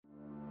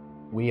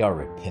We are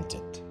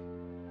repentant.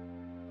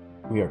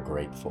 We are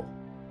grateful.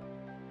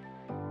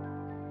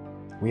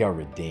 We are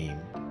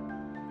redeemed.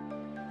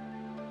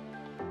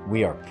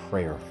 We are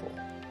prayerful.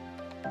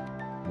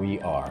 We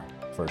are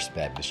First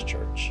Baptist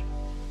Church.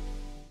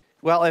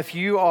 Well, if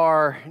you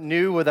are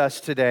new with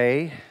us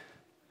today,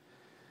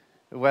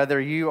 whether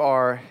you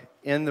are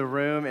in the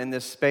room, in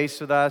this space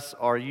with us,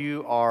 or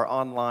you are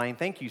online,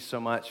 thank you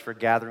so much for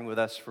gathering with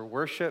us for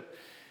worship.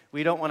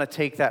 We don't want to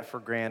take that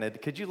for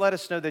granted. Could you let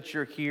us know that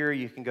you're here?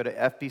 You can go to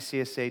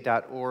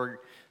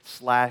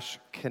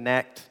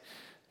fbcsa.org/connect.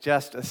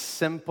 Just a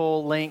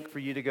simple link for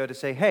you to go to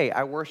say, hey,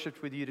 I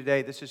worshiped with you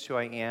today. This is who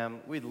I am.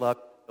 We'd love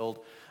to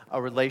build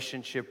a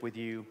relationship with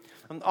you.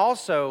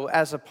 Also,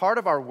 as a part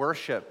of our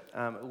worship,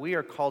 we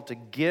are called to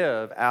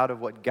give out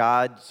of what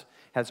God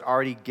has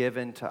already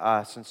given to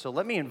us. And so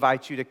let me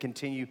invite you to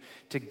continue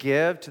to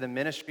give to the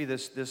ministry,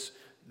 this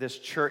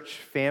church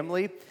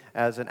family,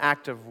 as an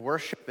act of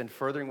worship and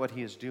furthering what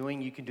He is doing.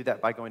 You can do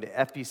that by going to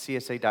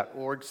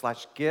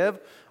fbcsa.org/give,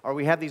 or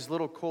we have these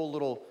cool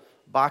little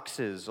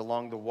boxes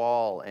along the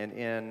wall and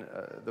in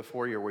the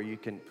foyer where you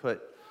can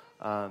put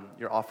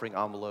your offering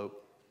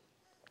envelope,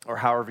 or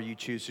however you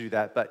choose to do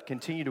that. But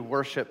continue to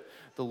worship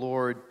the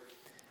Lord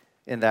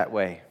in that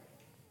way.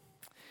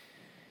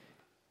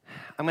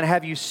 I'm going to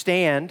have you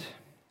stand.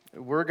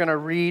 We're going to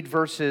read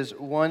verses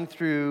 1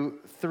 through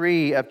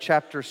 3 of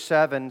chapter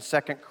 7,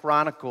 2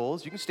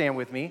 Chronicles. You can stand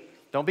with me.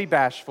 Don't be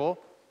bashful.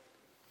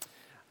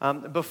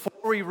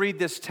 Before we read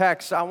this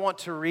text, I want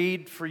to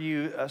read for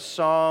you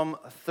Psalm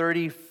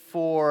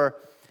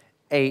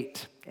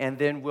 34:8, and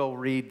then we'll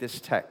read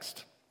this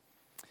text.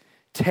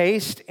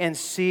 Taste and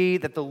see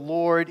that the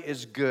Lord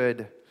is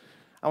good.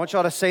 I want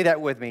y'all to say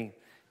that with me.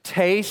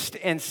 Taste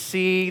and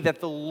see that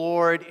the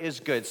Lord is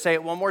good. Say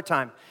it one more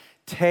time.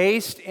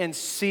 Taste and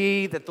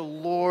see that the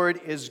Lord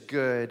is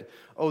good.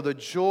 Oh, the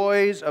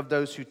joys of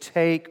those who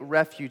take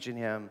refuge in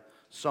Him.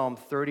 Psalm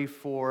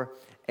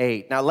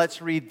 34:8. Now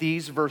let's read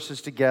these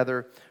verses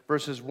together,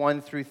 verses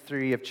 1 through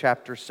 3 of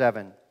chapter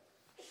 7.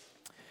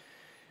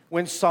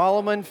 When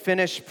Solomon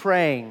finished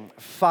praying,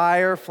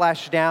 fire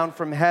flashed down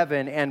from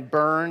heaven and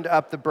burned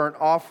up the burnt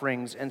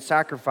offerings and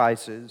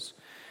sacrifices,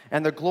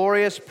 and the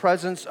glorious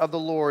presence of the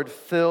Lord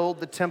filled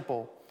the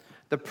temple.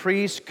 The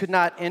priests could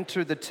not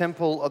enter the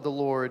temple of the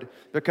Lord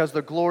because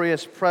the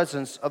glorious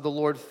presence of the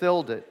Lord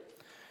filled it.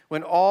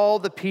 When all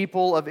the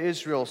people of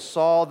Israel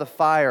saw the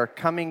fire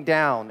coming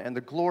down and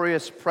the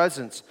glorious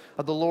presence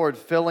of the Lord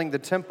filling the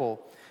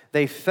temple,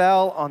 they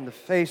fell on the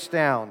face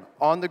down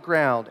on the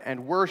ground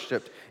and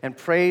worshiped and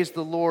praised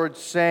the Lord,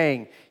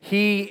 saying,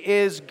 He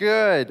is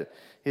good.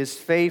 His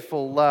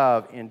faithful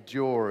love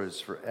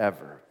endures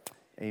forever.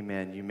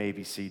 Amen. You may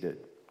be seated.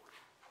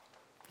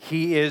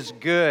 He is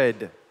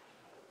good.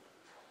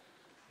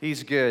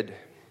 He's good.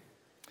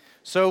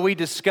 So we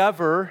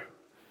discover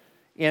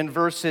in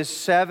verses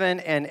 7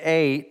 and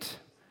 8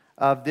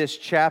 of this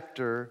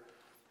chapter,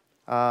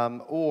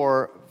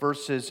 or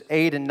verses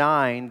 8 and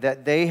 9,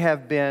 that they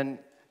have been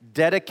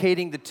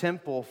dedicating the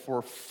temple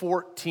for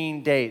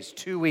 14 days,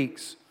 2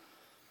 weeks.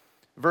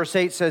 Verse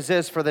 8 says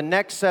this, For the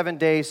next 7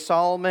 days,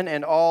 Solomon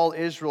and all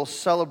Israel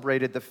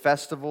celebrated the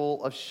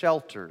Festival of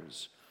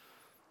Shelters.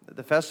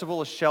 The Festival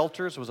of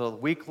Shelters was a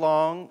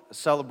week-long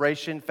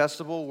celebration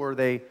festival where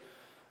they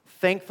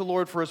thanked the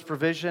Lord for His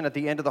provision at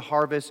the end of the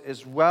harvest,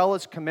 as well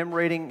as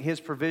commemorating His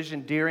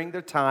provision during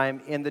their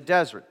time in the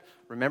desert.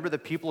 Remember, the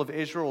people of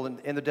Israel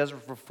in the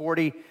desert for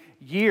 40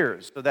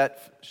 years. So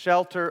that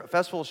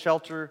Festival of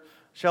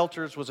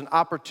Shelters was an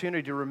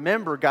opportunity to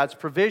remember God's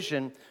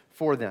provision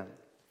for them.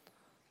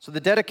 So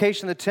the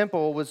dedication of the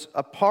temple was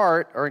a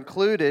part or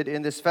included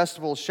in this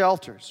Festival of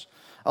Shelters.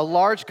 A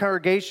large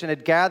congregation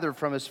had gathered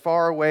from as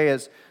far away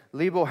as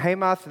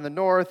Lebo-Hamath in the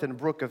north and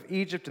Brook of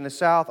Egypt in the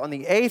south. On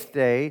the 8th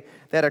day,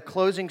 they had a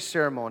closing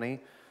ceremony,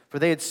 for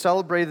they had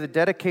celebrated the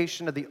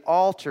dedication of the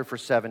altar for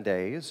 7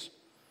 days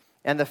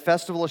and the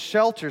Festival of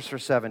Shelters for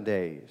 7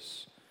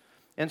 days.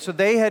 And so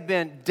they had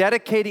been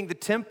dedicating the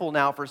temple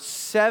now for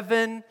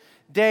 7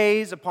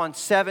 days upon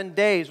 7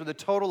 days, with a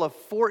total of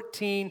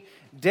 14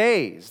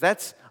 days.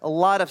 That's a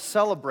lot of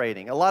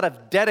celebrating, a lot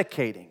of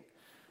dedicating.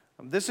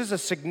 This is a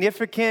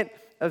significant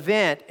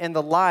event in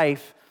the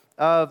life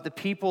of the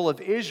people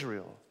of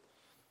Israel.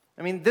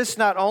 I mean, this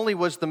not only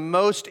was the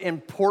most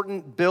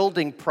important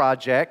building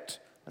project,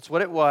 that's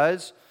what it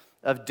was,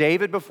 of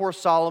David before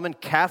Solomon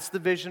cast the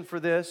vision for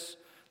this.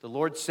 The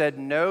Lord said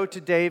no to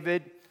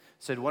David,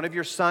 said one of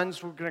your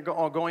sons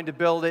are going to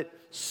build it.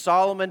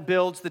 Solomon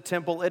builds the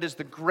temple. It is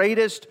the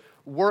greatest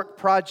work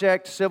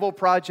project, civil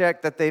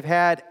project that they've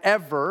had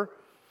ever.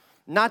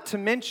 Not to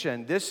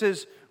mention, this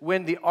is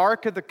when the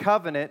Ark of the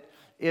Covenant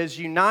is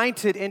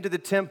united into the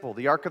temple.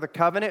 The Ark of the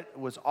Covenant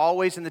was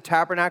always in the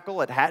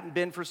tabernacle. It hadn't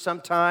been for some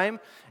time.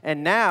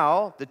 And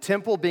now, the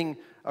temple being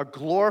a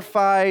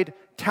glorified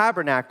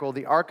tabernacle,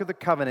 the Ark of the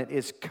Covenant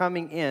is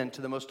coming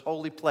into the most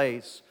holy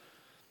place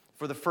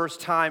for the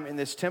first time in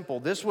this temple.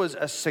 This was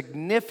a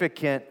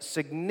significant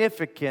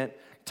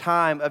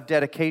time of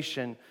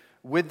dedication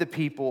with the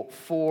people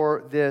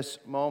for this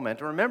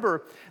moment.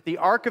 Remember, the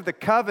Ark of the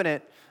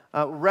Covenant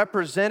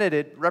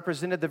represented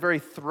the very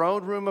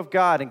throne room of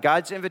God and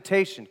God's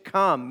invitation.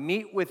 Come,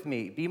 meet with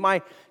me, be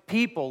my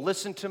people,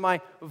 listen to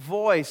my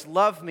voice,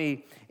 love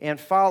me, and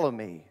follow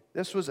me.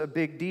 This was a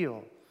big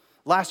deal.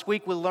 Last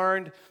week we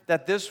learned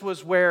that this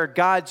was where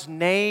God's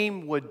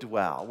name would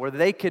dwell, where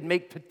they could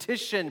make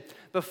petition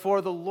before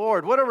the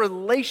Lord. What a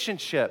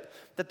relationship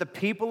that the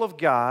people of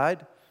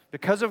God,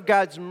 because of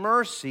God's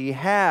mercy,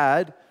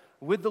 had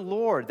with the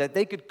Lord, that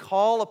they could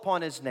call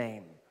upon His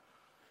name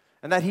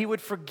and that He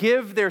would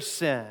forgive their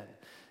sin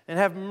and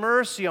have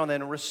mercy on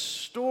them and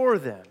restore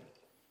them.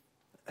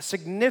 A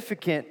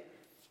significant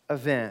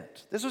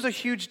event. This was a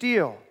huge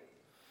deal.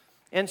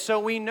 And so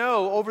we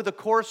know over the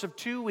course of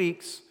 2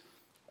 weeks,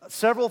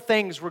 several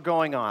things were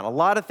going on. A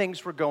lot of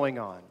things were going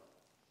on.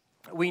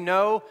 We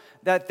know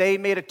that they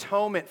made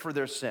atonement for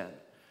their sin,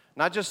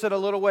 not just in a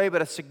little way,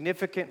 but a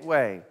significant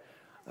way.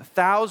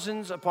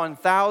 Thousands upon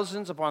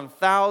thousands upon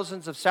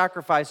thousands of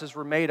sacrifices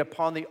were made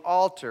upon the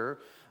altar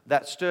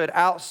that stood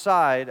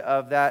outside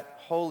of that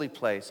holy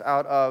place,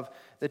 out of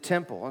the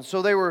temple. And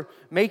so they were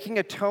making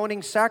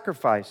atoning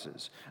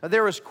sacrifices.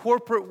 There was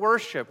corporate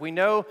worship. We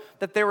know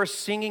that they were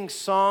singing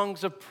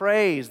songs of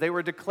praise. They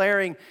were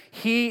declaring,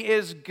 He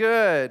is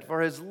good,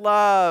 for His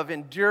love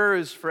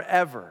endures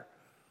forever.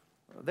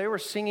 They were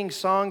singing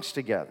songs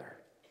together.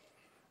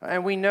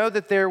 And we know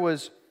that there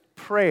was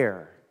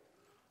prayer.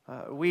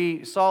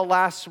 We saw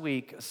last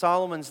week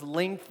Solomon's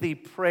lengthy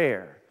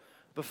prayer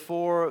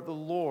before the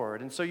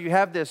Lord. And so you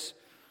have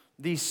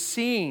these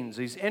scenes,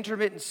 these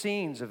intermittent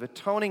scenes of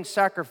atoning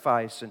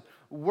sacrifice and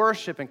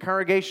worship and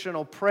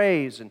congregational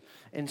praise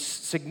and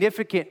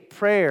significant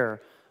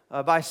prayer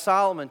by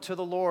Solomon to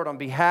the Lord on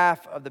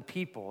behalf of the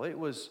people. It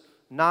was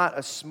not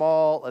a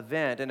small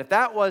event. And if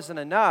that wasn't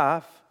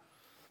enough,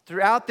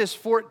 throughout this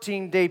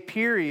 14-day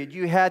period,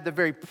 you had the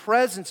very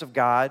presence of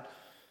God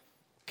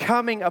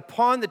coming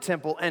upon the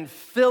temple and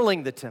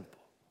filling the temple.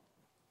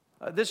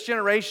 This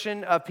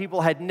generation of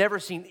people had never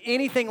seen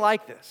anything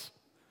like this.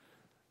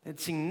 They had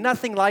seen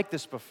nothing like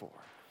this before.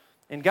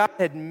 And God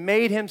had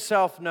made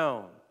Himself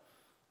known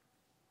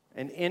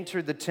and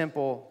entered the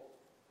temple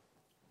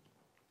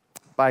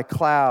by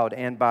cloud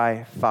and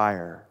by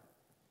fire.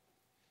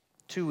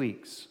 2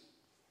 weeks.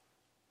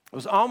 It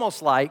was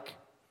almost like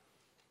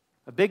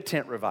a big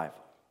tent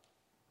revival,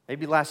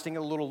 maybe lasting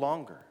a little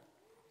longer.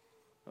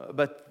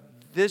 But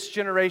this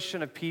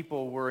generation of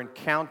people were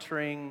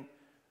encountering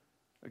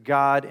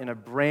God in a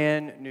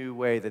brand new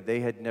way that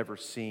they had never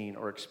seen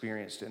or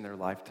experienced in their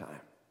lifetime.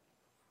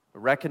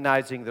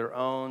 Recognizing their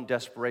own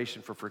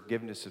desperation for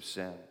forgiveness of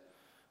sin,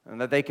 and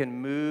that they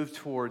can move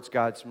towards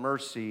God's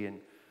mercy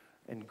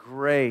and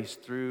grace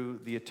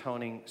through the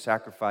atoning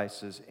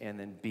sacrifices and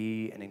then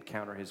be and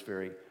encounter His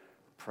very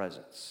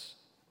presence.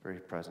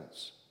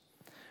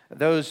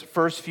 Those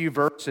first few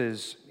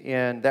verses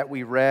that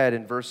we read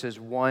in verses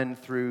 1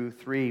 through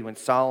 3, when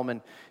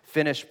Solomon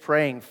finished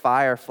praying,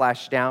 fire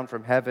flashed down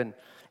from heaven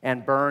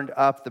and burned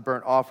up the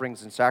burnt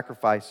offerings and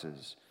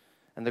sacrifices.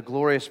 And the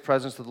glorious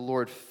presence of the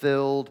Lord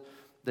filled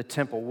the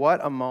temple.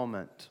 What a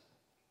moment.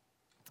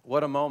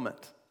 What a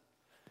moment.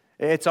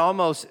 It's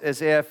almost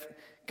as if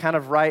kind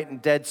of right in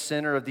dead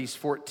center of these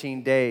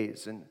 14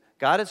 days. And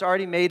God has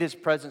already made His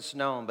presence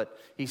known, but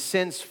He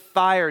sends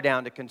fire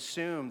down to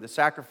consume the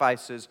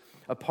sacrifices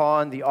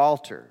upon the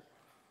altar.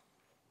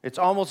 It's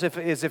almost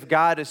as if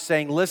God is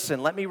saying,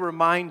 listen, let me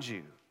remind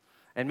you,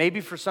 and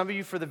maybe for some of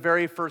you for the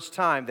very first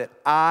time, that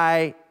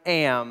I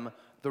am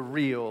the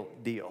real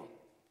deal.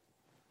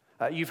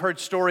 You've heard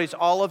stories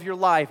all of your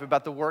life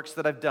about the works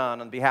that I've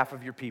done on behalf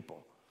of your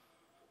people.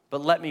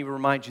 But let me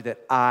remind you that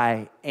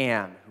I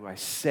am who I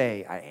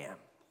say I am.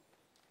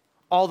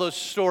 All those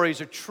stories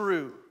are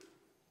true.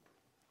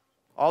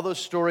 All those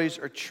stories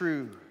are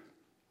true.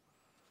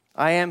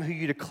 I am who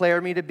you declare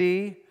me to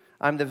be.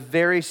 I'm the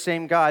very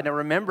same God. Now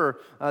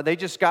remember, they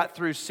just got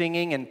through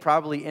singing and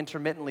probably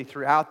intermittently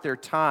throughout their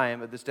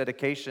time of this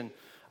dedication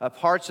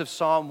parts of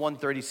Psalm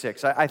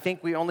 136. I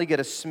think we only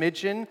get a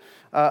smidgen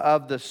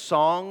of the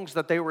songs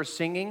that they were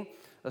singing.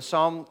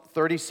 Psalm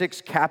 36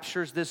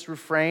 captures this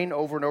refrain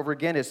over and over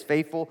again. His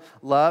faithful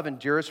love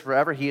endures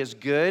forever. He is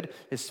good.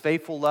 His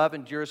faithful love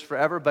endures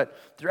forever. But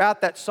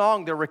throughout that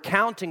song, they're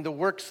recounting the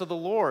works of the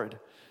Lord,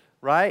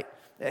 right?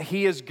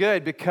 He is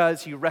good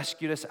because He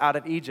rescued us out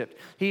of Egypt.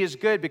 He is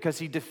good because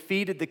He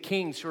defeated the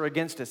kings who are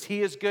against us.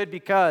 He is good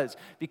because.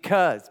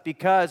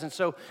 And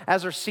so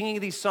as they're singing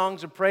these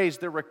songs of praise,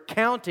 they're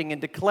recounting and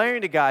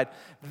declaring to God,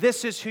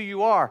 this is who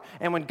you are.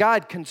 And when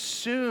God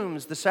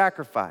consumes the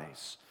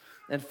sacrifice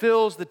and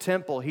fills the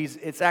temple,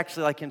 it's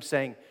actually like Him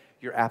saying,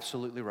 you're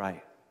absolutely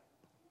right.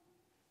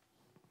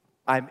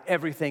 I'm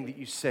everything that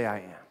you say I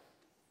am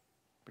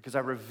because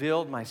I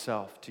revealed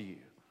myself to you.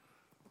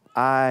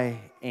 I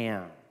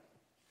am.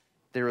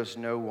 There is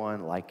no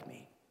one like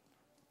me.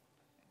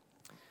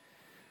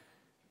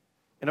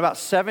 In about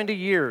 70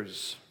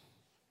 years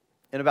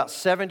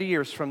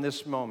from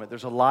this moment,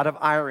 there's a lot of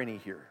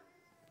irony here.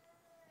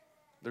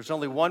 There's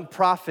only one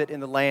prophet in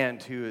the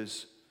land who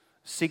is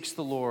seeks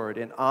the Lord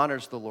and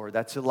honors the Lord.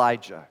 That's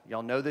Elijah.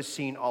 Y'all know this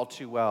scene all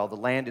too well. The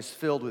land is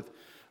filled with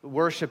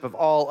worship of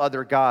all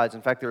other gods.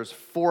 In fact, there's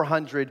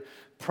 400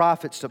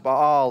 prophets to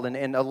Baal,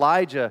 and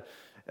Elijah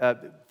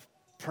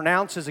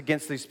pronounces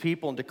against these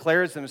people and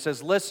declares them and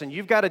says, listen,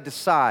 you've got to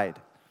decide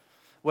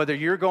whether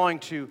you're going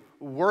to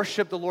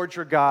worship the Lord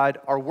your God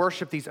or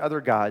worship these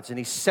other gods. And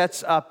he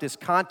sets up this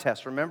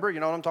contest. Remember,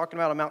 you know what I'm talking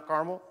about on Mount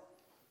Carmel?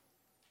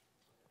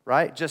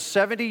 Right? Just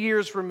 70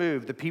 years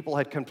removed, the people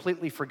had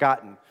completely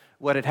forgotten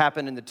what had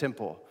happened in the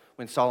temple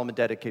when Solomon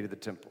dedicated the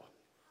temple.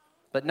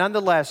 But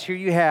nonetheless, here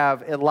you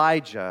have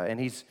Elijah, and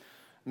he's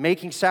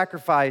making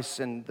sacrifice,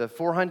 and the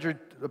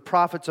 400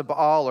 prophets of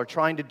Baal are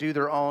trying to do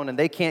their own, and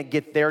they can't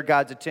get their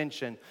God's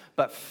attention.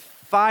 But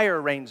fire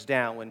rains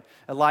down when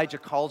Elijah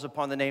calls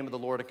upon the name of the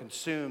Lord and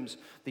consumes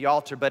the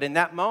altar. But in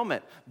that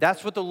moment,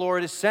 that's what the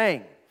Lord is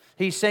saying.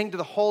 He's saying to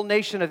the whole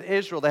nation of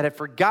Israel that had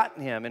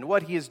forgotten him and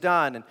what he has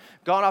done and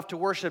gone off to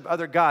worship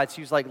other gods,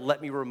 he's like,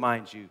 let me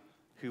remind you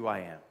who I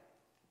am.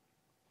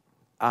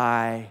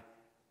 I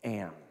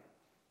am.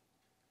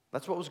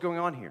 That's what was going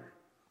on here.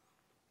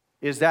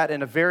 Is that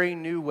in a very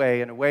new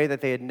way, in a way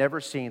that they had never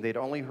seen, they'd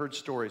only heard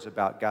stories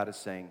about, God is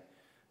saying,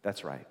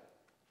 that's right.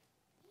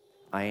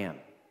 I am.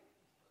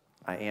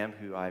 I am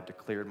who I've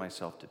declared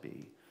myself to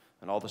be.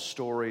 And all the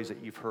stories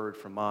that you've heard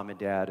from mom and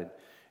dad and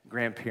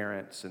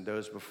grandparents and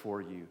those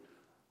before you,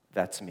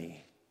 that's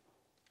me.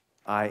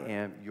 I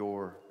am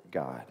your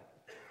God.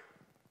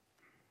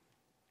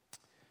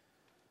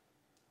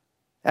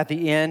 At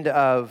the end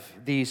of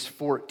these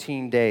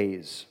 14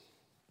 days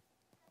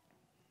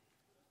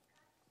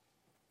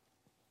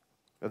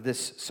of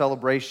this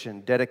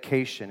celebration,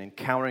 dedication,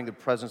 encountering the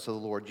presence of the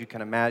Lord, you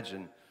can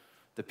imagine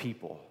the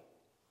people.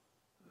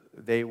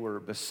 They were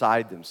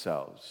beside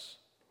themselves.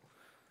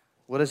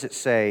 What does it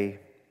say?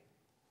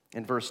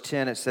 In verse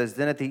 10, it says,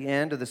 then at the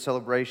end of the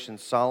celebration,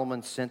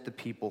 Solomon sent the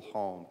people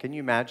home. Can you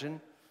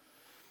imagine?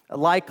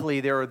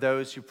 Likely there are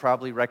those who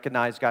probably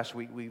recognize, gosh,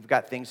 we've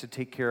got things to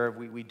take care of.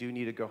 We do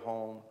need to go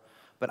home.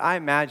 But I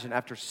imagine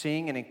after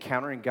seeing and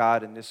encountering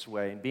God in this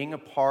way and being a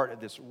part of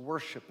this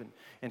worship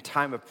and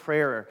time of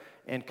prayer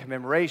and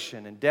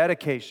commemoration and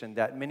dedication,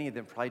 that many of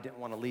them probably didn't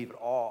want to leave at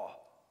all.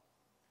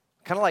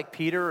 Kind of like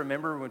Peter.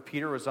 Remember when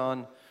Peter was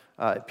on,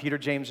 Peter,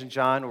 James, and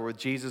John were with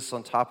Jesus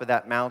on top of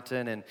that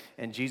mountain,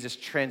 and Jesus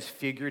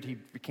transfigured. He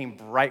became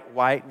bright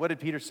white. What did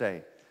Peter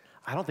say?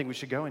 I don't think we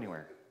should go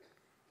anywhere.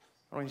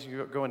 I don't think we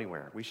should go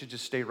anywhere. We should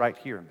just stay right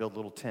here and build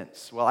little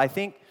tents. Well, I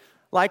think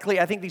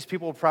these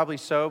people were probably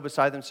so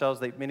beside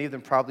themselves. Many of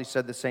them probably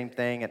said the same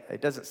thing.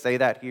 It doesn't say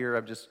that here.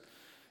 I'm just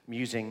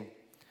musing.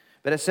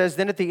 But it says,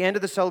 then at the end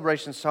of the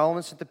celebration,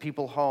 Solomon sent the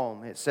people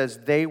home. It says,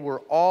 they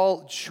were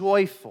all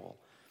joyful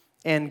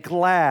and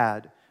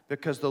glad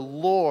because the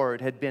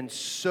Lord had been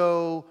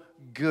so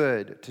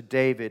good to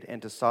David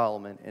and to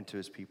Solomon and to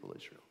his people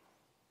Israel.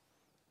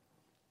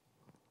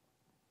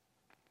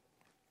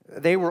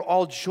 They were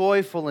all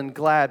joyful and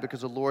glad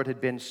because the Lord had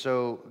been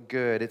so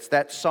good. It's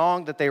that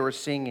song that they were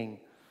singing.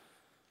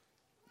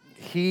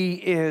 He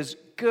is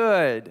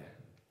good.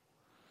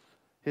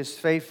 His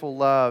faithful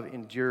love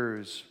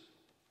endures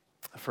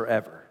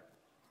forever.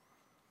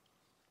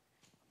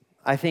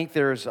 I think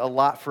there's a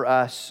lot for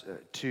us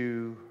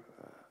to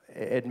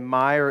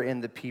admire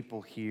in the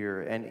people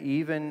here, and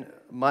even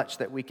much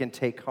that we can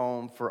take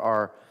home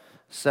for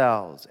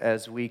ourselves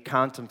as we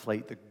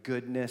contemplate the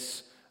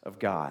goodness of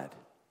God.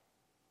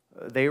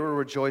 They were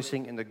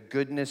rejoicing in the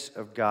goodness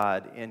of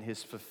God in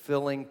his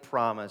fulfilling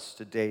promise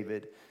to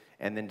David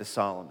and then to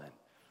Solomon,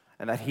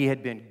 and that he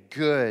had been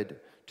good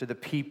to the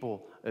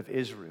people of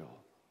Israel.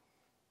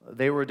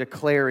 They were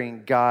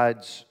declaring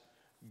God's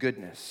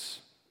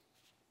goodness.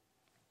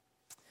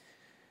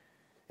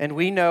 And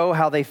we know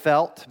how they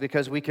felt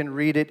because we can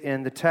read it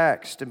in the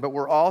text. But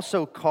we're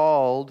also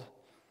called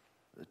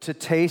to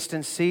taste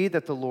and see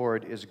that the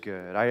Lord is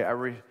good.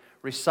 I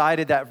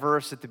recited that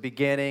verse at the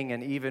beginning,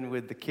 and even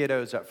with the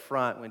kiddos up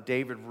front when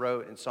David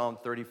wrote in Psalm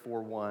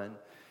 34:1,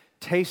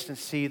 taste and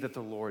see that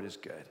the Lord is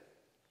good.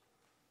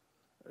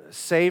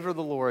 Savor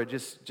the Lord.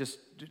 Just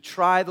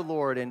try the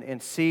Lord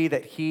and see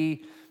that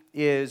he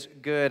is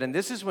good. And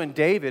this is when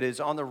David is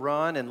on the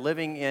run and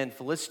living in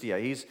Philistia.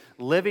 He's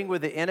living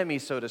with the enemy,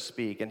 so to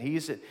speak, and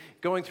he's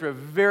going through a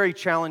very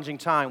challenging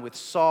time with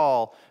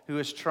Saul, who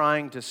is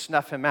trying to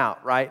snuff him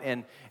out, right?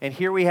 And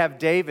here we have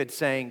David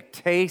saying,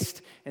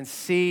 taste and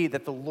see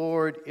that the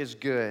Lord is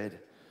good.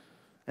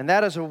 And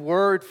that is a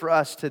word for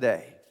us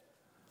today.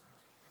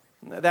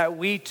 That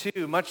we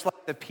too, much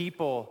like the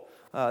people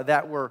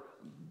that were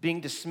being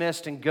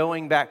dismissed and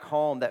going back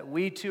home, that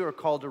we too are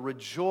called to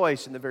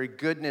rejoice in the very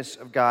goodness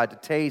of God, to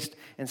taste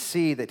and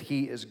see that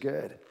he is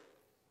good.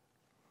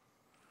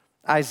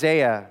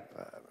 Isaiah,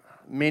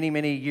 many,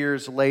 many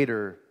years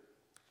later,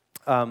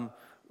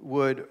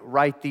 would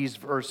write these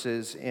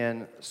verses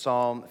in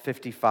Psalm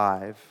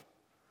 55.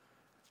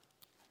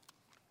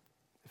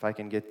 If I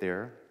can get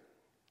there.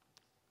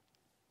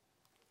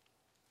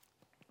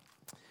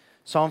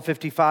 Psalm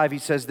 55, he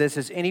says this,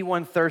 is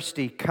anyone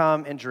thirsty,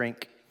 come and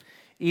drink.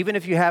 Even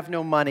if you have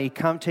no money,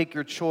 come take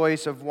your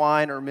choice of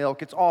wine or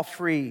milk. It's all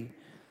free.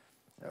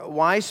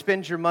 Why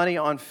spend your money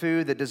on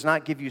food that does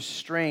not give you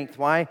strength?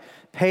 Why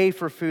pay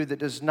for food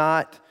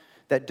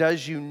that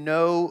does you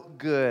no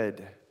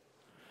good?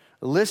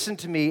 Listen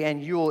to me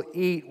and you will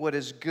eat what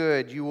is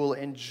good. You will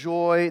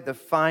enjoy the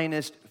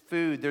finest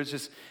food. There's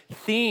this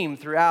theme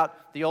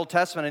throughout the Old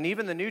Testament and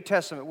even the New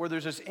Testament where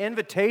there's this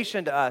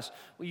invitation to us.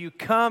 Will you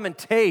come and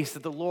taste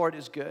that the Lord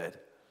is good?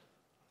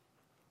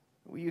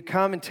 Will you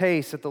come and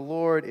taste that the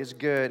Lord is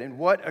good? And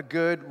what a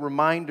good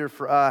reminder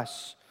for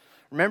us.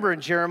 Remember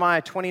in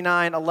Jeremiah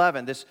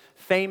 29:11, this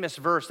famous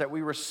verse that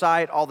we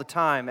recite all the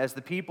time as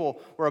the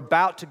people were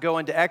about to go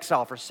into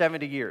exile for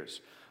 70 years.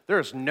 There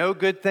is no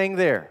good thing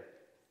there,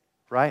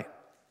 right?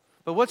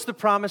 But what's the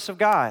promise of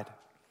God?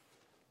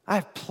 I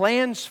have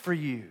plans for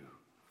you.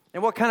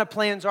 And what kind of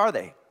plans are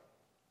they?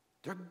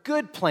 They're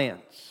good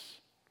plans.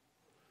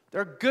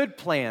 They're good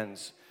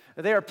plans.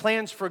 They are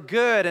plans for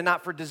good and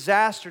not for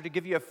disaster, to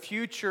give you a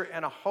future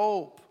and a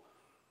hope.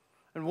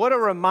 And what a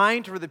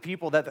reminder for the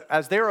people that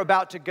as they're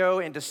about to go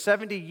into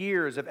 70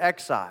 years of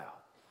exile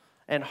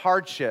and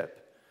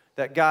hardship,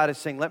 that God is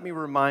saying, let me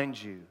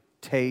remind you,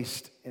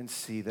 taste and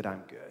see that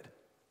I'm good.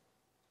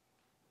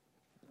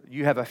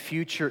 You have a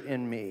future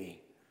in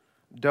me.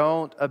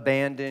 Don't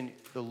abandon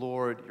the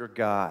Lord your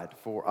God,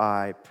 for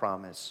I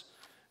promise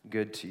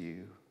good to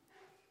you.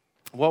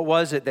 What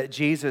was it that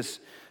Jesus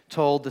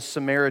told the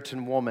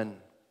Samaritan woman?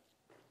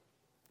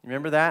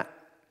 Remember that?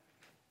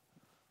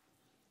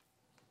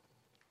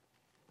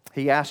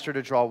 He asked her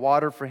to draw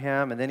water for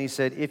him, and then he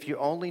said, if you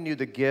only knew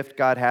the gift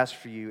God has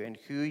for you and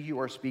who you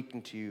are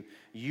speaking to,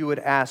 you would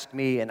ask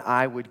me, and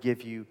I would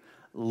give you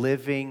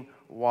living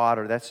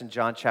water. That's in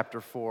John chapter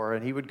 4.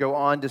 And he would go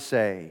on to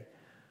say,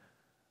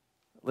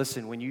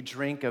 listen, when you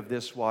drink of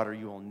this water,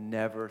 you will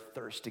never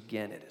thirst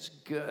again. It is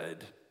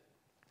good.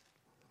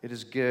 It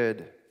is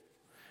good.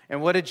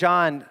 And what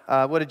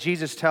did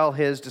Jesus tell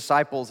his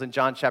disciples in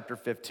John chapter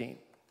 15?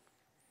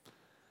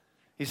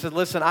 He said,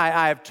 listen,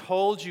 I have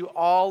told you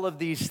all of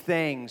these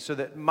things so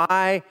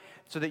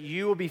that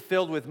you will be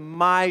filled with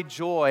my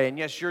joy. And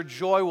yes, your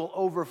joy will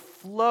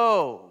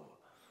overflow.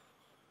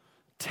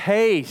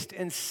 Taste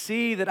and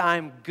see that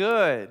I'm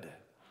good.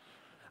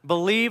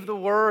 Believe the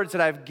words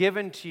that I've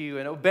given to you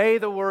and obey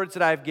the words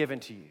that I've given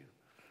to you.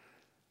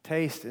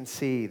 Taste and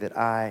see that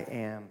I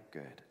am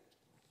good.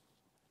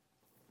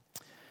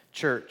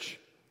 Church,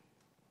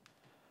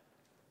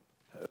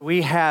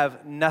 we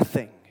have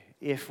nothing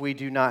if we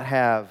do not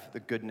have the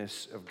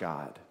goodness of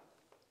God.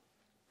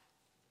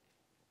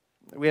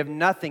 We have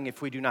nothing if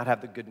we do not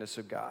have the goodness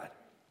of God.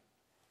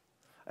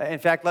 In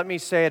fact, let me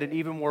say it in an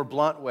even more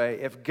blunt way.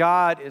 If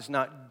God is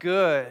not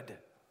good,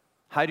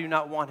 I do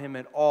not want him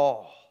at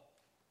all.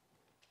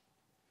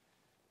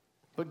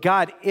 But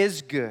God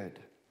is good.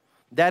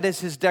 That is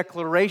his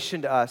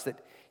declaration to us, that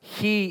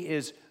he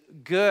is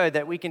good,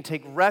 that we can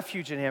take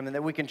refuge in him and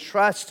that we can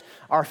trust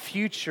our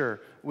future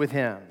with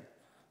him,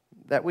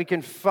 that we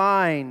can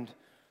find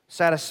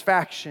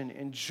satisfaction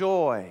and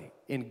joy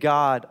in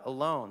God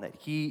alone, that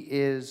he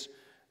is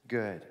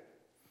good.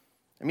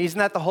 I mean, isn't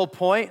that the whole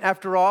point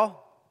after all?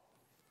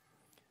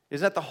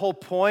 Isn't that the whole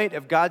point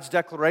of God's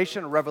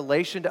declaration or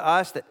revelation to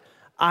us, that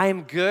I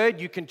am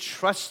good, you can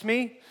trust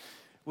me?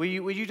 Will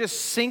you just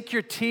sink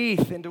your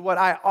teeth into what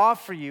I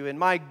offer you in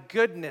my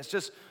goodness?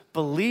 Just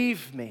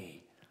believe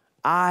me.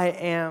 I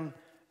am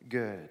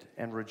good,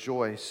 and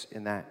rejoice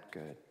in that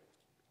good.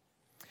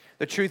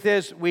 The truth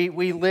is,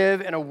 we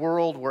live in a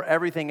world where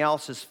everything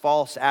else is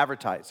false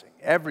advertising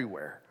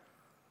everywhere.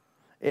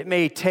 It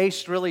may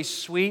taste really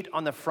sweet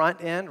on the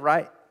front end,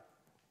 right?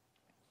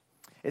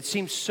 It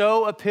seems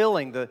so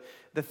appealing, the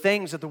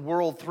things that the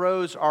world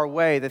throws our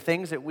way, the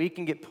things that we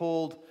can get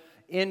pulled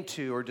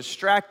into or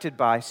distracted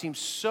by seem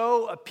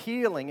so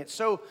appealing. It's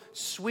so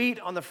sweet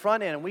on the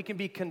front end, and we can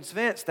be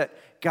convinced that,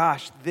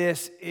 gosh,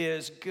 this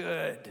is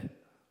good.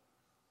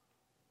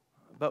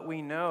 But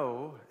we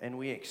know and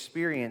we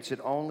experience it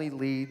only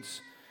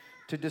leads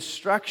to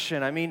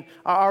destruction. I mean,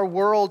 our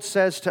world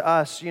says to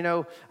us,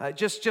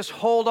 just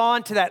hold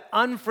on to that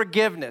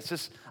unforgiveness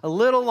just a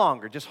little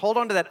longer. Just hold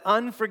on to that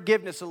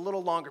unforgiveness a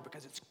little longer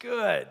because it's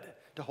good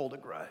to hold a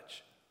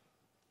grudge,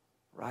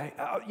 right?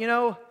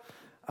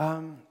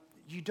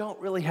 You don't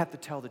really have to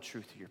tell the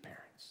truth to your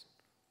parents.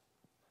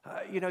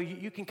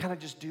 You can kind of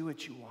just do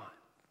what you want.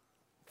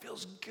 It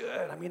feels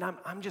good. I mean,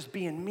 I'm just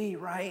being me,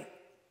 right?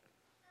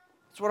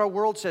 That's what our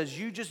world says.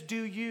 You just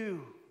do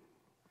you.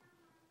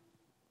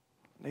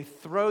 They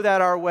throw that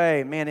our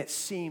way. Man, it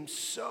seems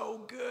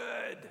so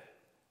good.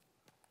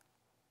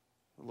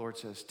 The Lord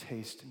says,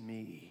 taste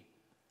me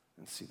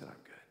and see that I'm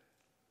good.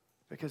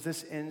 Because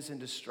this ends in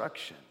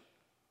destruction.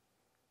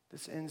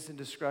 This ends in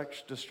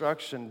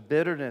destruction,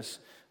 bitterness,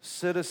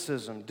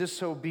 cynicism,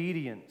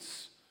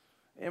 disobedience,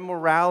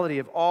 immorality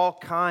of all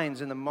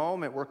kinds. In the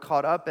moment, we're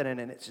caught up in it,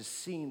 and it just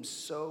seems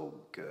so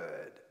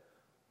good.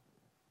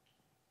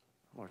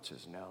 The Lord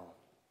says, no.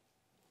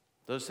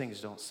 Those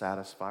things don't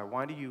satisfy.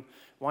 Why do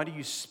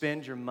you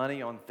spend your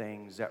money on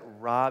things that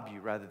rob you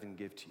rather than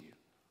give to you?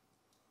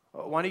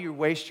 Why do you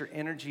waste your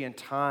energy and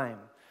time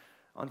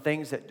on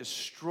things that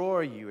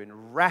destroy you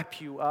and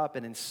wrap you up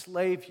and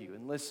enslave you?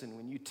 And listen,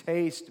 when you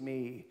taste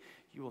me,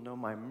 you will know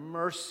my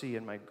mercy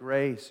and my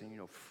grace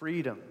and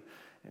freedom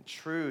and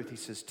truth. He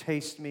says,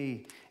 taste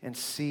me and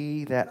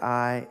see that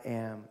I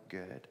am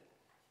good.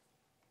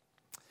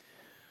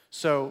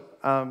 So,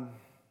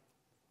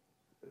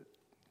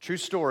 true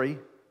story,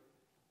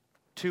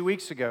 2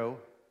 weeks ago,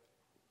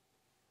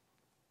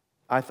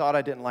 I thought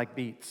I didn't like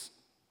beets.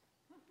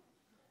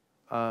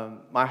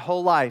 My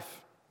whole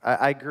life,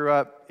 I grew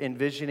up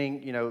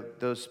envisioning,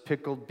 those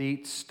pickled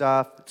beet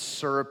stuff, it's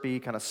syrupy,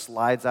 kind of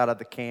slides out of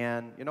the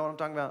can. You know what I'm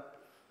talking about?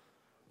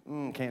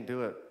 Can't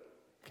do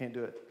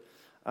it.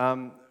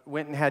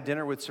 Went and had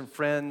dinner with some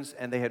friends,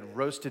 and they had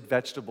roasted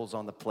vegetables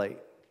on the plate.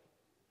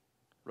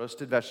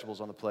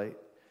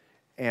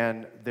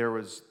 And there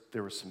was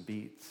some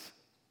beets.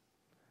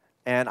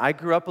 And I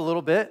grew up a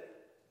little bit.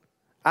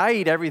 I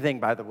eat everything,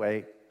 by the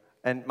way.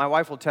 And my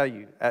wife will tell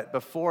you,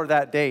 before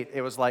that date,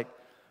 it was like,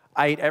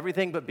 I ate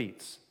everything but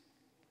beets.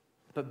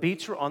 But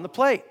beets were on the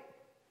plate.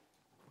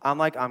 I'm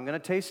like, I'm going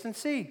to taste and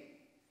see.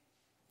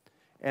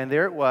 And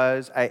there it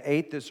was. I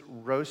ate this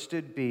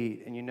roasted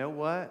beet. And you know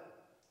what?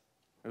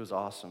 It was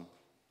awesome.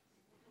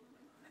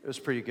 It was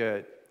pretty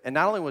good. And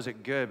not only was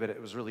it good, but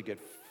it was really good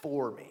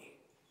for me.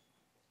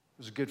 It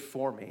was good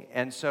for me.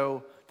 And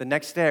so the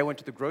next day I went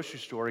to the grocery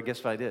store, and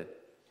guess what I did?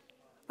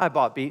 I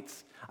bought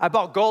beets. I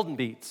bought golden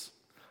beets.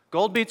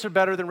 Gold beets are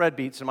better than red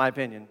beets, in my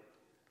opinion.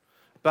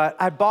 But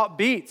I bought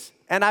beets,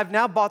 and I've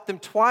now bought them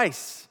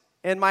twice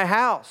in my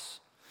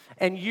house.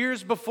 And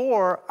years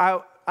before,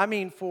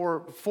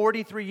 for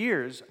 43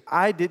 years,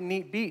 I didn't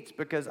eat beets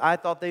because I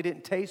thought they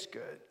didn't taste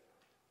good.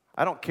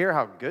 I don't care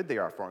how good they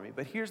are for me,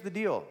 but here's the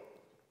deal.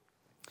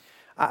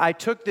 I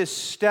took this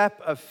step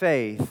of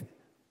faith,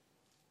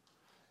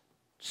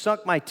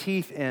 sunk my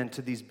teeth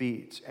into these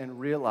beets, and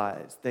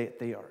realized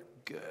they are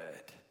good.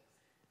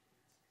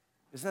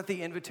 Isn't that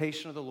the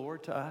invitation of the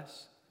Lord to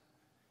us?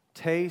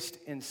 Taste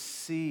and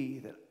see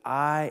that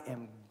I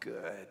am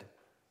good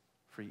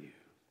for you.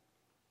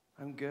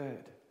 I'm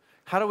good.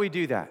 How do we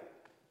do that?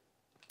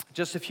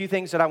 Just a few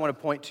things that I want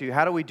to point to.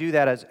 How do we do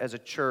that as a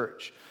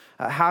church?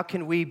 How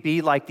can we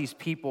be like these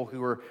people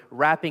who are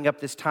wrapping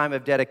up this time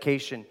of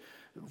dedication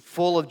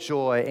full of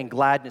joy and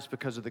gladness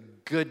because of the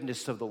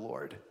goodness of the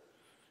Lord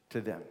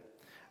to them?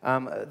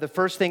 The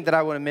first thing that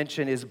I want to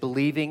mention is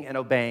believing and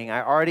obeying.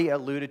 I already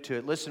alluded to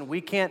it. Listen, we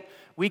can't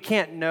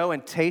know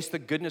and taste the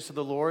goodness of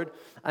the Lord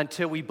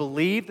until we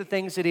believe the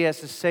things that He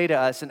has to say to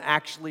us and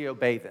actually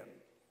obey them,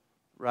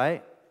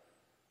 right?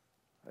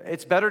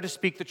 It's better to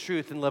speak the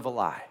truth than live a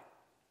lie.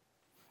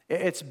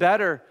 It's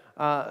better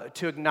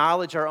to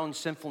acknowledge our own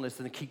sinfulness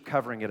than to keep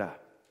covering it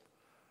up,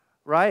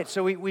 right?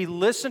 So we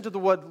listen to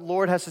what the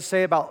Lord has to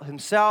say about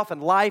Himself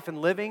and life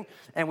and living,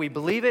 and we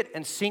believe it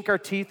and sink our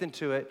teeth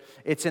into it.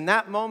 It's in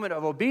that moment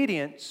of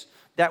obedience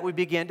that we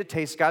begin to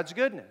taste God's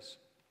goodness.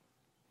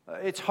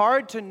 It's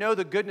hard to know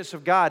the goodness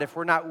of God if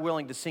we're not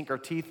willing to sink our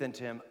teeth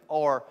into Him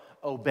or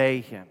obey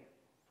Him.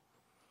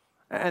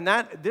 And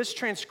this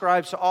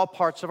transcribes to all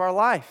parts of our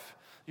life.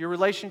 Your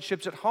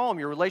relationships at home,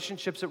 your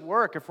relationships at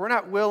work. If we're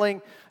not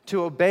willing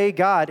to obey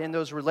God in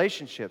those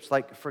relationships,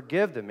 like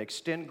forgive them,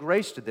 extend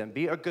grace to them,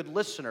 be a good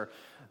listener,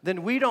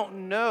 then we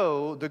don't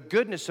know the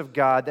goodness of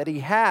God that He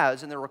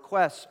has in the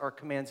requests or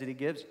commands that He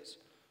gives us.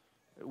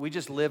 We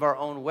just live our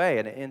own way,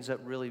 and it ends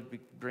up really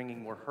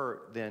bringing more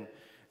hurt than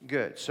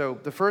good. So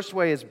the first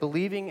way is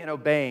believing and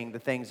obeying the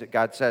things that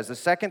God says. The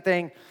second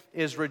thing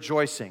is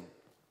rejoicing.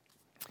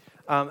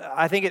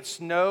 I think it's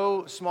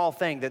no small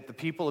thing that the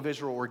people of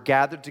Israel were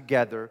gathered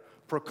together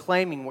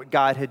proclaiming what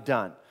God had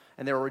done,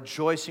 and they were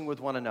rejoicing with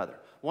one another.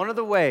 One of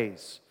the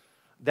ways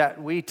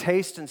that we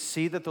taste and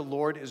see that the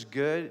Lord is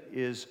good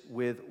is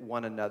with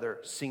one another,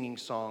 singing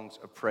songs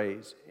of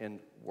praise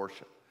in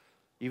worship.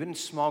 Even in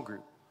small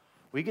group,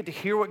 we get to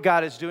hear what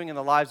God is doing in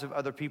the lives of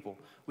other people.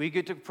 We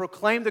get to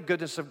proclaim the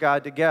goodness of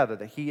God together,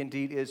 that He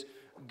indeed is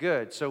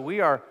good. So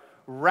we are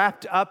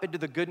wrapped up into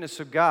the goodness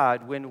of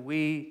God when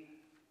we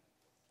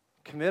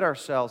commit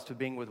ourselves to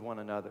being with one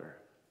another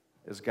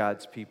as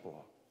God's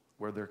people,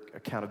 where their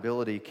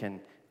accountability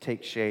can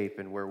take shape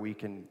and where we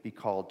can be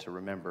called to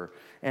remember.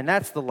 And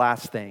that's the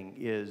last thing,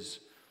 is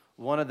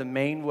one of the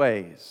main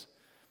ways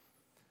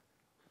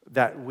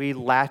that we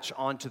latch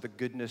onto the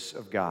goodness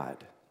of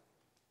God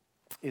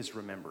is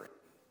remembering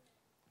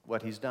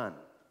what He's done.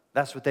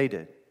 That's what they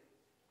did.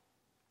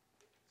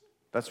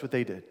 That's what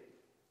they did.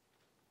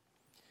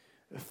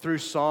 Through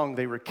song,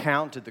 they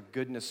recounted the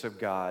goodness of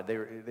God.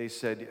 They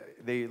said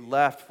they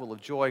left full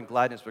of joy and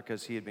gladness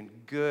because He had been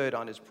good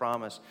on His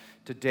promise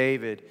to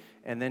David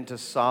and then to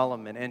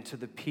Solomon and to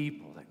the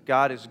people. That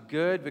God is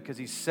good because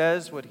He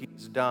says what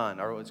He's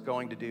done or what's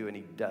going to do, and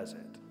He does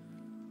it.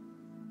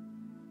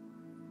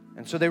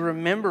 And so they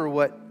remember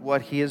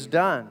what He has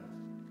done.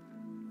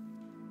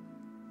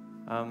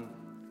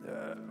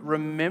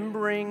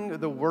 Remembering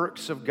the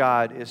works of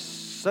God is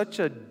such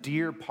a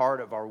dear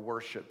part of our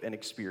worship and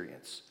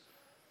experience.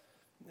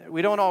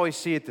 We don't always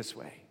see it this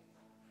way.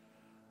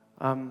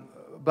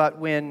 But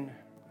when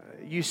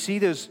you see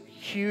those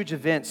huge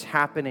events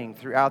happening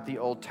throughout the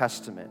Old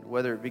Testament,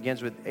 whether it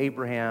begins with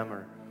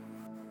Abraham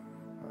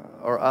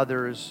or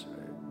others.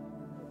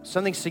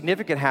 Something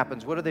significant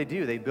happens. What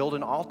do? They build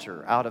an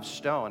altar out of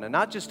stone, and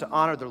not just to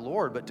honor the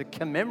Lord, but to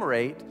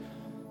commemorate,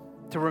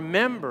 to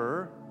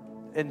remember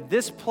in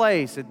this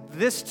place, at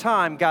this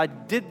time,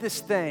 God did this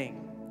thing.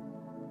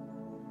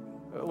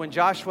 When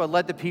Joshua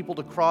led the people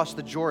to cross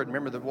the Jordan,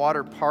 remember the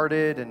water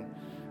parted, and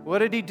what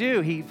did he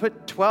do? He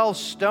put 12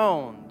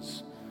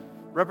 stones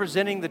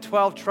representing the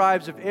 12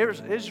 tribes of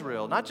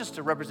Israel, not just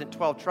to represent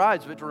 12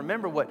 tribes, but to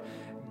remember what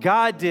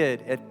God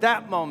did at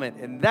that moment,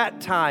 in that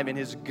time, in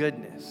His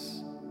goodness.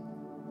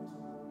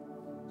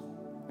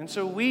 And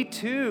so we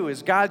too,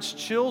 as God's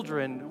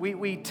children,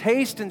 we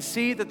taste and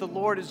see that the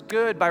Lord is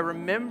good by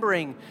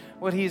remembering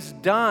what He's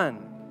done.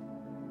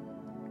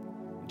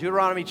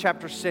 Deuteronomy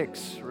chapter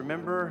 6,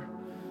 remember?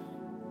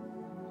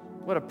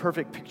 What a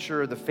perfect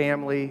picture of the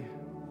family.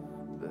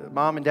 The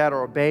mom and dad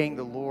are obeying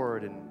the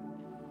Lord, and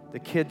the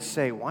kids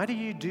say, "Why do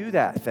you do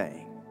that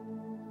thing?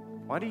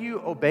 Why do you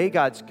obey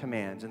God's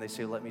commands?" And they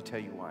say, "Let me tell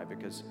you why,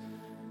 because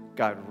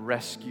God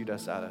rescued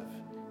us out of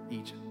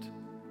Egypt.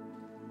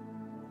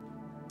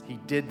 He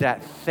did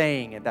that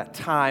thing at that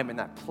time, in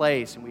that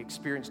place, and we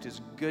experienced His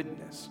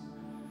goodness."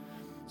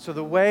 So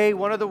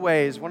one of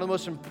the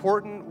most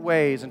important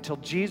ways until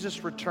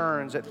Jesus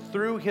returns, that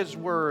through His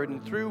word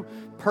and through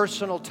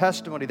personal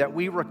testimony, that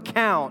we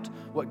recount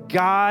what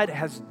God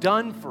has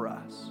done for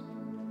us.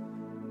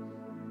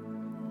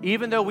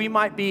 Even though we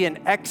might be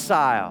in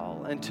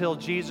exile until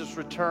Jesus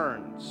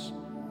returns,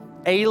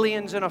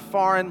 aliens in a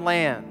foreign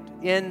land,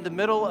 in the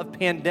middle of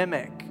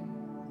pandemic,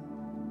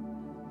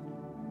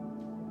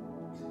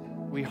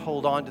 we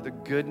hold on to the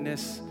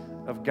goodness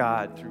of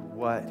God through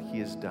what He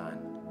has done.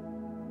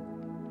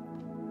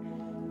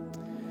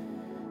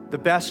 The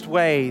best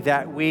way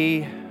that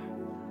we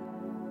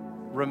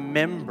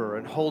remember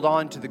and hold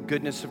on to the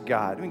goodness of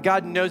God, I mean,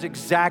 God knows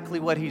exactly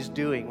what He's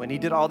doing when He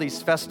did all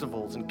these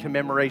festivals and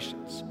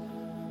commemorations.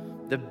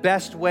 The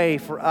best way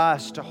for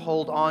us to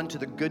hold on to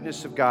the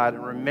goodness of God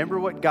and remember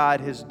what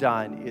God has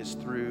done is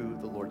through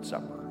the Lord's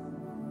Supper.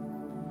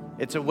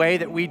 It's a way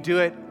that we do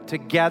it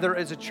together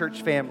as a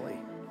church family.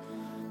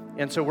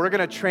 And so we're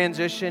going to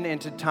transition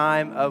into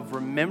time of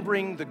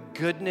remembering the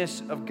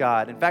goodness of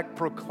God. In fact,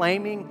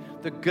 proclaiming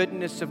the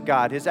goodness of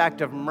God, His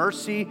act of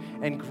mercy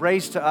and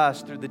grace to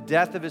us through the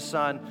death of His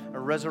Son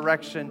and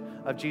resurrection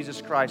of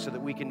Jesus Christ, so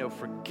that we can know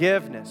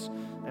forgiveness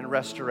and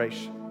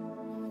restoration.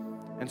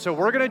 And so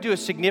we're going to do a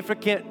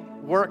significant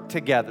work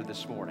together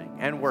this morning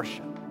and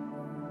worship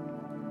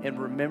in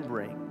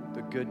remembering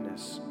the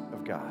goodness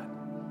of God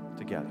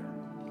together.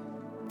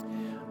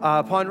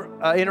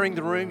 Upon entering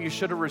the room, you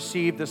should have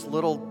received this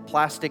little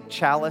plastic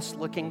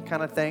chalice-looking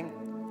kind of thing.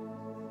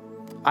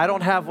 I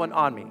don't have one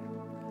on me,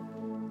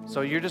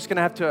 so you're just going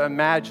to have to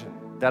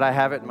imagine that I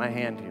have it in my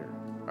hand here,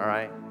 all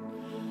right?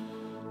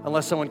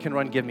 Unless someone can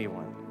run give me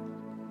one.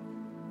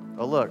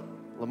 Oh, look,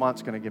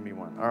 Lamont's going to give me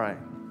one. All right.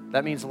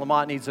 That means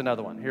Lamont needs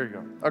another one. Here you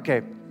go.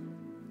 Okay.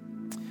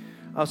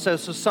 So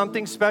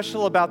something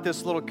special about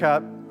this little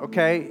cup,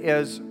 okay,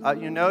 is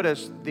you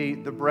notice the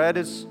bread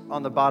is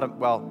on the bottom.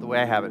 Well, the way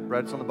I have it,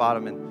 bread is on the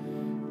bottom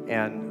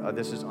and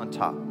this is on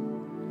top.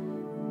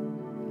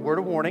 Word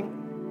of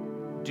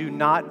warning, do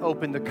not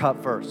open the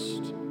cup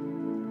first,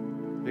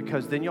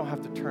 because then you'll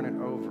have to turn it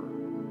over.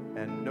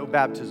 And no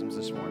baptisms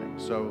this morning.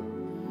 So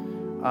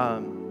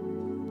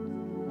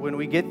when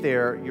we get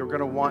there, you're going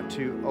to want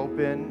to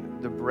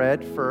open the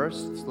bread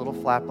first. It's a little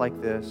flap like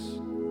this,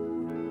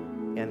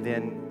 and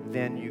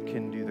then you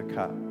can do the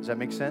cup. Does that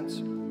make sense?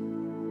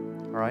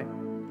 All right?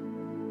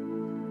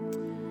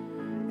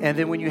 And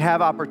then when you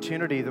have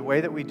opportunity, the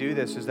way that we do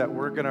this is that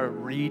we're going to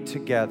read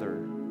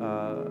together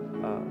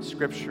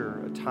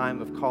Scripture, a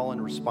time of call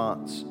and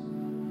response.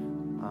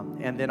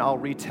 And then I'll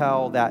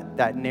retell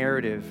that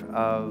narrative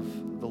of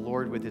the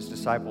Lord with His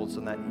disciples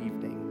on that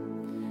evening.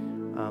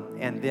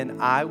 And then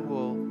I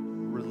will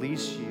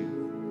release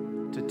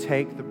you to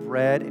take the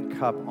bread and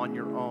cup on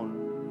your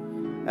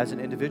own as an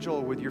individual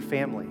or with your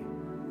family.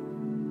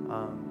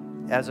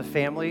 As a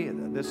family,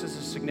 this is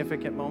a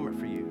significant moment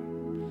for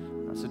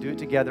you. So do it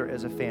together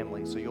as a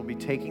family. So you'll be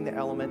taking the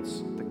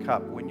elements, the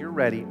cup, when you're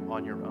ready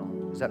on your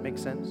own. Does that make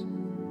sense?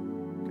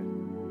 Good.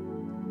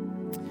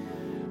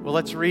 Well,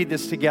 let's read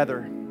this together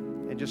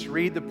and just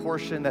read the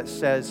portion that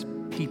says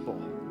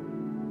people.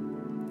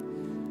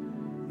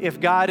 If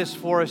God is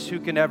for us, who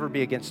can ever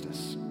be against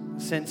us?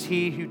 Since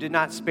He who did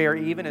not spare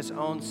even His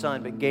own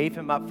Son, but gave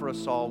Him up for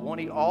us all,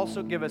 won't He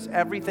also give us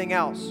everything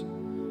else?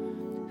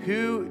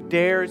 Who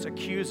dares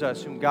accuse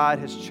us whom God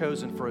has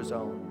chosen for His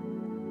own?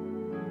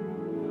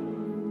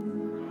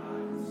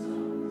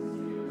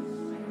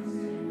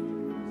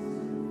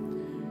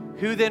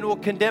 Who then will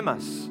condemn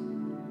us?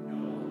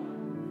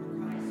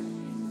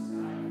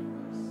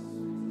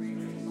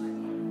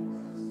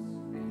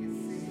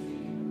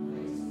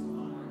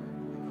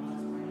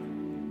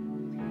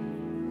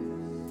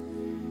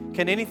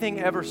 Can anything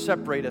ever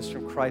separate us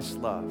from Christ's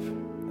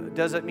love?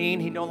 Does it mean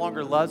He no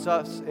longer loves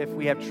us if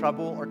we have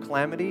trouble or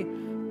calamity?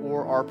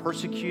 or are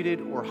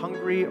persecuted or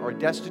hungry or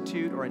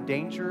destitute or in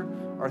danger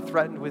or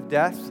threatened with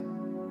death?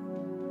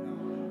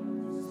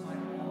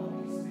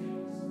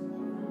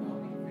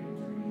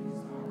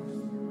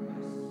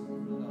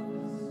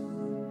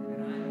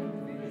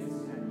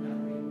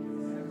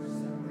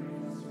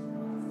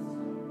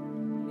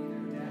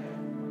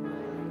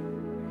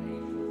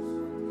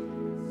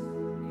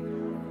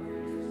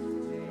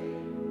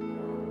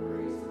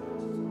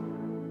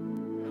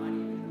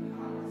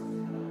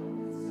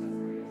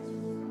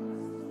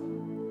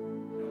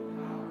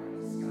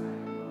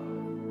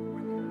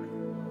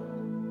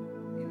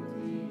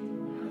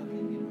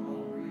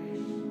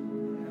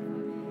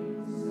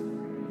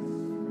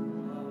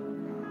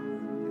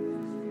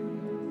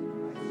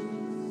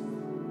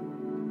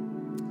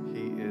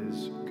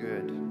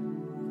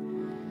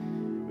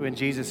 When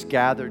Jesus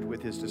gathered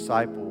with his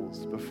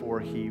disciples before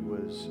he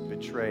was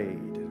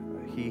betrayed,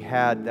 he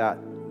had that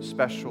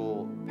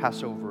special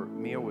Passover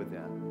meal with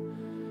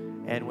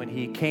them. And when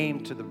he came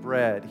to the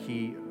bread,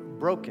 he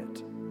broke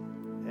it.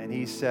 And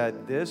he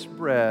said, "This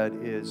bread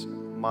is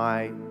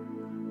my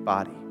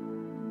body,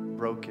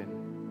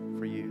 broken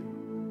for you."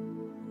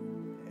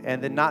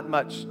 And then not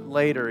much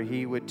later,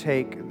 he would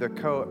take the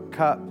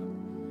cup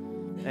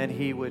and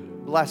he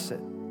would bless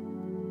it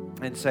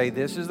and say,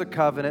 "This is the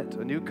covenant,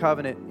 a new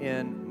covenant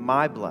in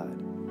my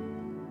blood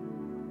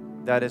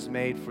that is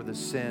made for the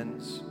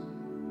sins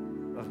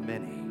of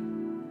many."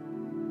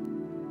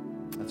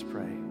 Let's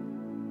pray.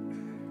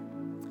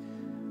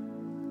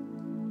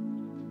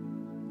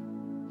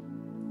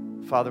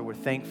 Father, we're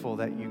thankful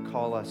that you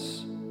call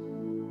us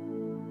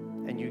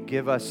and you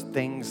give us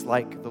things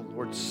like the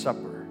Lord's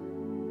Supper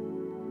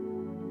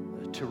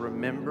to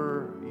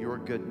remember your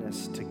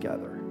goodness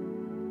together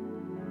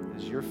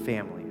as your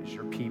family, as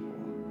your people.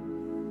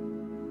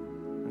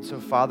 And so,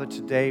 Father,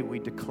 today we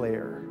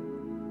declare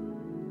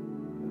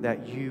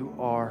that you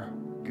are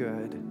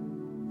good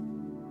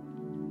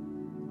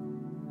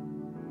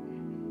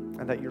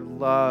and that your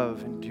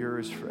love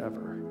endures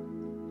forever.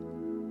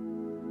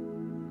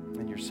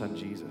 And your Son,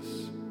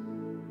 Jesus.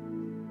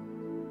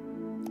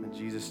 In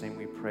Jesus' name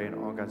we pray, and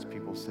all God's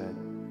people said,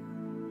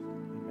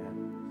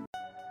 amen.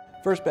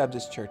 First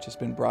Baptist Church has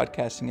been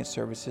broadcasting its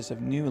services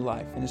of new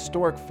life and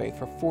historic faith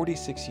for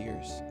 46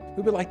 years.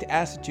 We would like to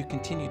ask that you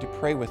continue to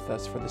pray with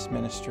us for this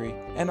ministry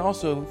and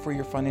also for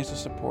your financial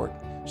support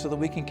so that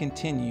we can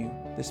continue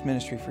this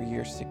ministry for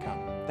years to come.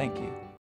 Thank you.